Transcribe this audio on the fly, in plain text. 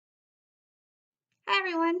Hi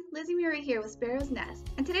everyone, Lizzie Murray here with Sparrow's Nest,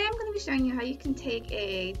 and today I'm going to be showing you how you can take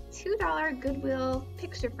a $2 Goodwill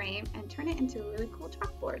picture frame and turn it into a really cool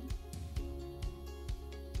chalkboard.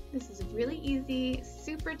 This is really easy,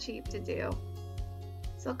 super cheap to do.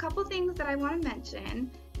 So a couple things that I want to mention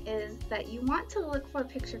is that you want to look for a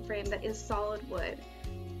picture frame that is solid wood.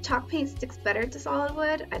 Chalk paint sticks better to solid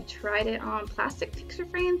wood. I tried it on plastic picture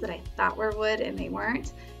frames that I thought were wood and they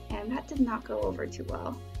weren't, and that did not go over too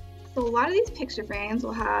well. So a lot of these picture frames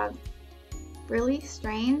will have really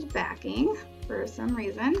strange backing for some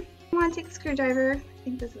reason. You want to take a screwdriver, I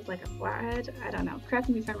think this is like a flathead, I don't know, correct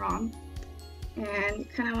me if I'm wrong. And you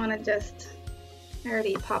kind of want to just, I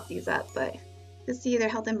already popped these up, but this is either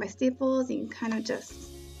held in by staples, you can kind of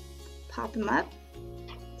just pop them up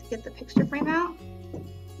to get the picture frame out.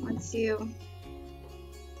 Once you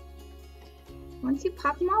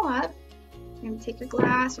pop them all up, you're going to take your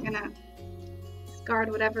glass, you're going to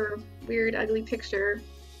discard whatever weird, ugly picture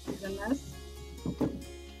is in this. So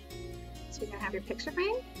you're going to have your picture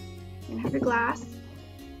frame, you're going to have your glass,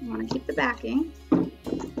 you want to keep the backing.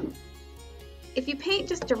 If you paint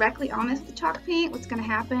just directly on this with the chalk paint, what's going to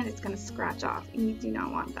happen? It's going to scratch off, and you do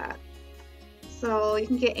not want that. So you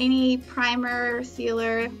can get any primer,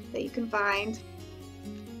 sealer that you can find.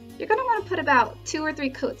 You're going to want to put about 2 or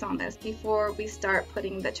 3 coats on this before we start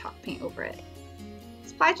putting the chalk paint over it.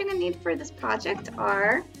 Supplies you're going to need for this project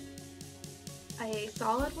are a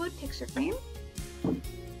solid wood picture frame,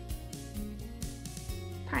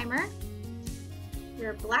 primer,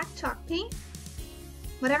 your black chalk paint,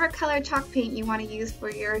 whatever color chalk paint you want to use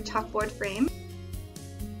for your chalkboard frame,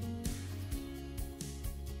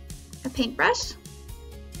 a paintbrush,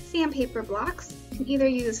 sandpaper blocks. You can either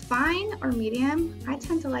use fine or medium. I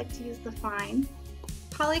tend to like to use the fine.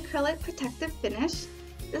 Polyacrylic protective finish.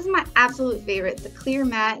 This is my absolute favorite. The clear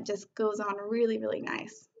matte just goes on really, really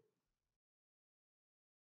nice.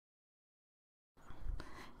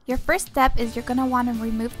 Your first step is you're going to want to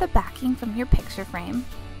remove the backing from your picture frame.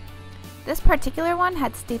 This particular one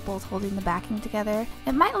had staples holding the backing together.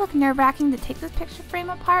 It might look nerve-wracking to take this picture frame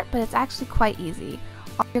apart, but it's actually quite easy.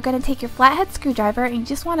 You're going to take your flathead screwdriver and you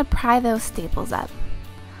just want to pry those staples up.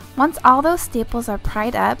 Once all those staples are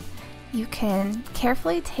pried up, you can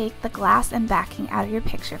carefully take the glass and backing out of your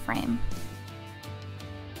picture frame.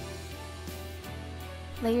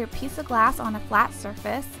 Lay your piece of glass on a flat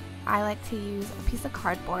surface. I like to use a piece of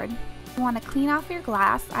cardboard. You want to clean off your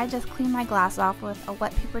glass. I just clean my glass off with a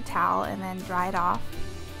wet paper towel and then dry it off.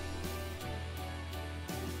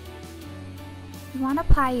 You want to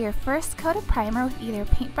apply your first coat of primer with either a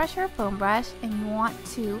paintbrush or a foam brush, and you want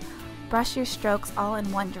to brush your strokes all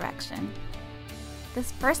in one direction. This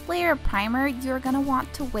first layer of primer, you're going to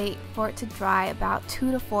want to wait for it to dry about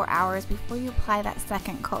 2 to 4 hours before you apply that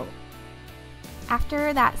second coat.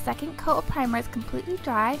 After that second coat of primer is completely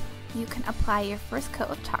dry, you can apply your first coat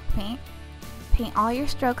of chalk paint. Paint all your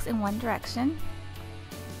strokes in one direction.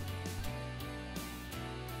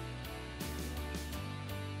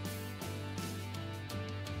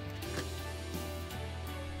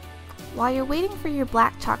 While you're waiting for your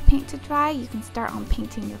black chalk paint to dry, you can start on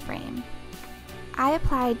painting your frame. I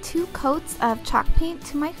applied 2 coats of chalk paint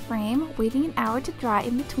to my frame, waiting an hour to dry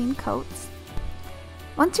in between coats.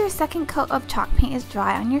 Once your second coat of chalk paint is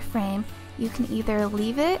dry on your frame, you can either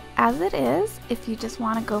leave it as it is if you just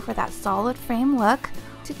want to go for that solid frame look.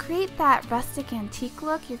 To create that rustic antique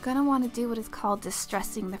look, you're going to want to do what is called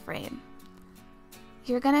distressing the frame.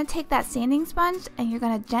 You're going to take that sanding sponge and you're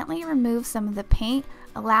going to gently remove some of the paint,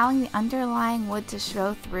 allowing the underlying wood to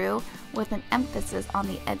show through with an emphasis on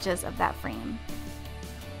the edges of that frame.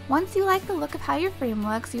 Once you like the look of how your frame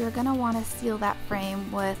looks, you're going to want to seal that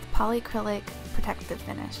frame with polyacrylic protective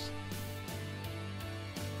finish.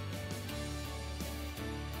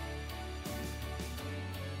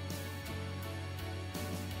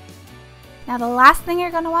 Now the last thing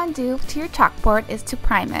you're going to want to do to your chalkboard is to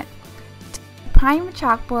prime it. To prime your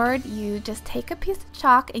chalkboard, you just take a piece of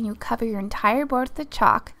chalk and you cover your entire board with the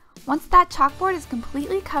chalk. Once that chalkboard is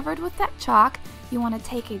completely covered with that chalk, you want to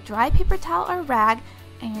take a dry paper towel or rag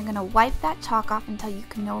and you're going to wipe that chalk off until you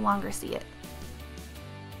can no longer see it.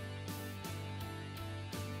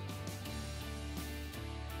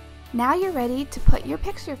 Now you're ready to put your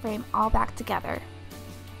picture frame all back together.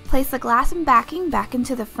 Place the glass and backing back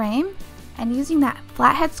into the frame, and using that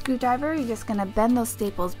flathead screwdriver, you're just going to bend those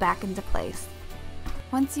staples back into place.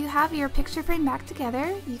 Once you have your picture frame back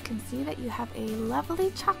together, you can see that you have a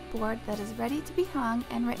lovely chalkboard that is ready to be hung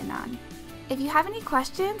and written on. If you have any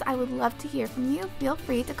questions, I would love to hear from you. Feel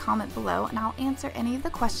free to comment below and I'll answer any of the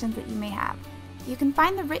questions that you may have. You can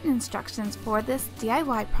find the written instructions for this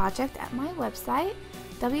DIY project at my website,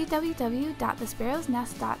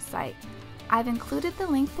 www.thesparrowsnest.site. I've included the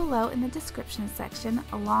link below in the description section,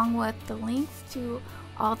 along with the links to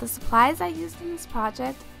all the supplies I used in this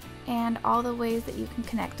project and all the ways that you can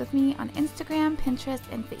connect with me on Instagram, Pinterest,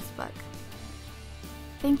 and Facebook.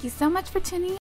 Thank you so much for tuning in.